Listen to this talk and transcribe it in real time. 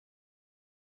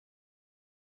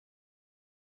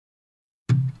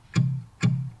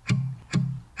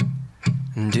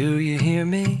Do you hear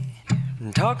me?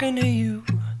 I'm talking to you.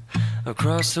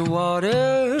 Across the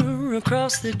water,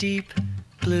 across the deep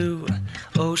blue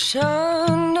ocean,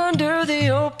 under the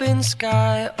open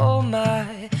sky. Oh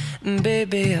my,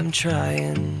 baby, I'm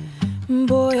trying.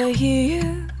 Boy, I hear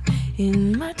you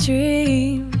in my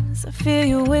dreams. I feel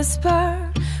you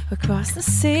whisper across the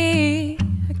sea.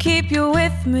 I keep you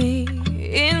with me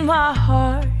in my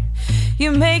heart.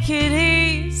 You make it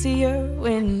easier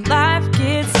when life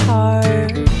gets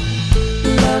hard.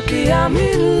 Lucky I'm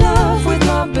in love with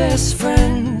my best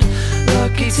friend.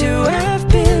 Lucky to have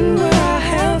been where I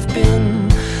have been.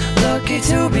 Lucky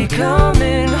to be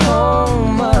coming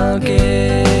home again.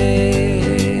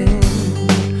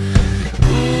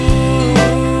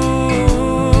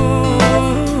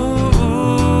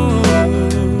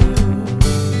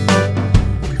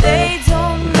 They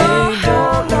don't know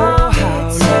how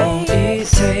long it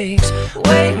takes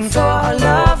waiting for a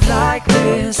love like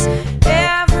this.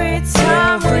 Every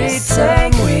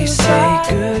time we say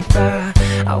goodbye,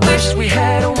 I wish we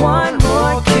had one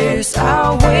more kiss.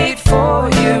 I'll wait for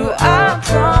you, I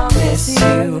promise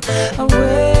you I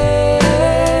will.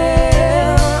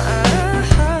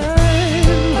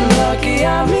 Lucky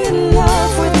I'm in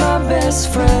love with my best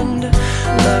friend.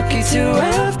 Lucky to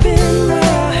have been where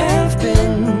I have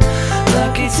been.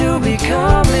 Lucky to be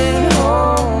coming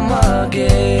home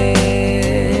again.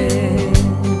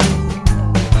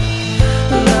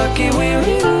 Lucky we're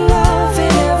in love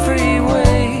in every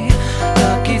way.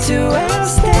 Lucky to have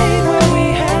stayed where we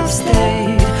have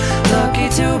stayed. Lucky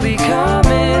to be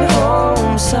coming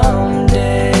home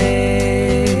someday.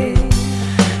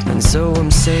 And so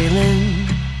I'm sailing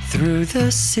through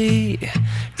the sea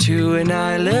to an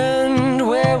island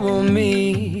where we'll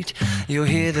meet. You'll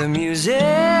hear the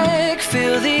music,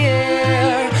 feel the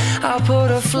air. I'll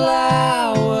put a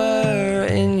flower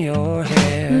in your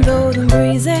hair. Though the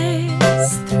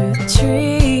breezes through the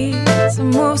trees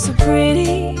move so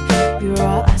pretty, you're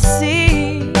all I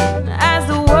see as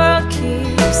the world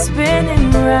keeps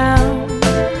spinning round.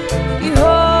 You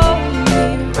hold me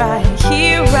right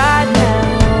here, right now.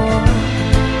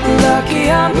 Lucky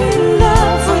I'm in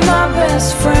love with my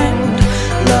best friend.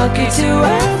 Lucky to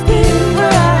have